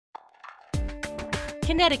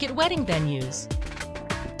Connecticut wedding venues.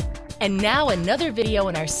 And now another video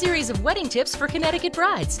in our series of wedding tips for Connecticut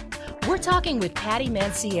brides. We're talking with Patty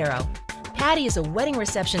Manciero. Patty is a wedding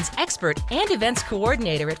receptions expert and events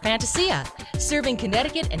coordinator at Fantasia, serving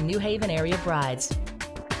Connecticut and New Haven area brides.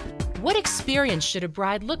 What experience should a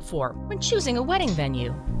bride look for when choosing a wedding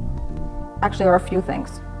venue? Actually, there are a few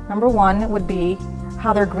things. Number one would be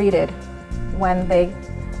how they're greeted when they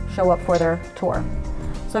show up for their tour.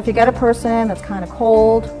 So if you get a person that's kind of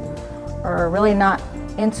cold or really not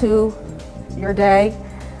into your day,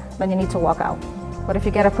 then you need to walk out. But if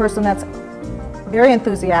you get a person that's very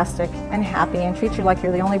enthusiastic and happy and treats you like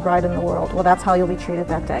you're the only bride in the world, well, that's how you'll be treated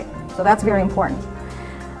that day. So that's very important.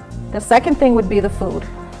 The second thing would be the food.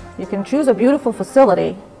 You can choose a beautiful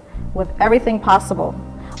facility with everything possible,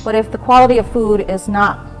 but if the quality of food is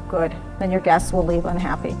not good, then your guests will leave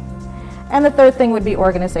unhappy. And the third thing would be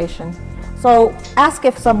organization. So ask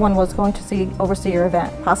if someone was going to oversee your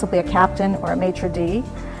event, possibly a captain or a maitre d',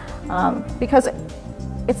 because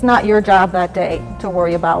it's not your job that day to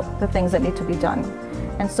worry about the things that need to be done.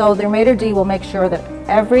 And so their maitre d' will make sure that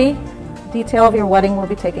every detail of your wedding will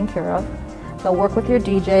be taken care of. They'll work with your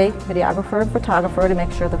DJ, videographer, and photographer to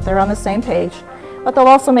make sure that they're on the same page, but they'll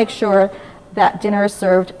also make sure that dinner is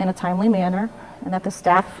served in a timely manner and that the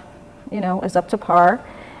staff, is up to par,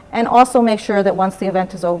 and also make sure that once the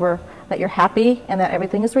event is over, that you're happy and that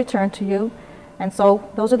everything is returned to you. And so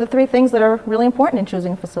those are the three things that are really important in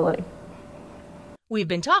choosing a facility. We've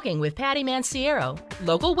been talking with Patty Manciero,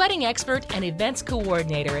 local wedding expert and events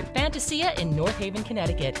coordinator at Fantasia in North Haven,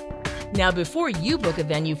 Connecticut. Now, before you book a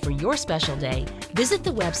venue for your special day, visit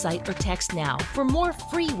the website or text now for more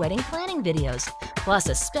free wedding planning videos, plus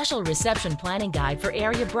a special reception planning guide for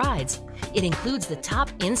area brides. It includes the top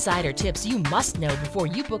insider tips you must know before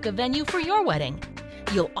you book a venue for your wedding.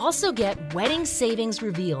 You'll also get Wedding Savings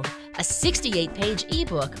Revealed, a 68-page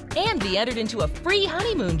ebook, and be entered into a free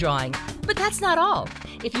honeymoon drawing. But that's not all.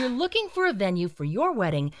 If you're looking for a venue for your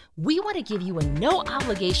wedding, we want to give you a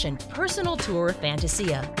no-obligation personal tour of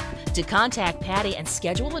Fantasia. To contact Patty and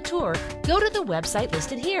schedule a tour, go to the website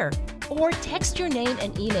listed here, or text your name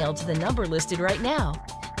and email to the number listed right now.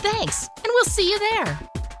 Thanks, and we'll see you there.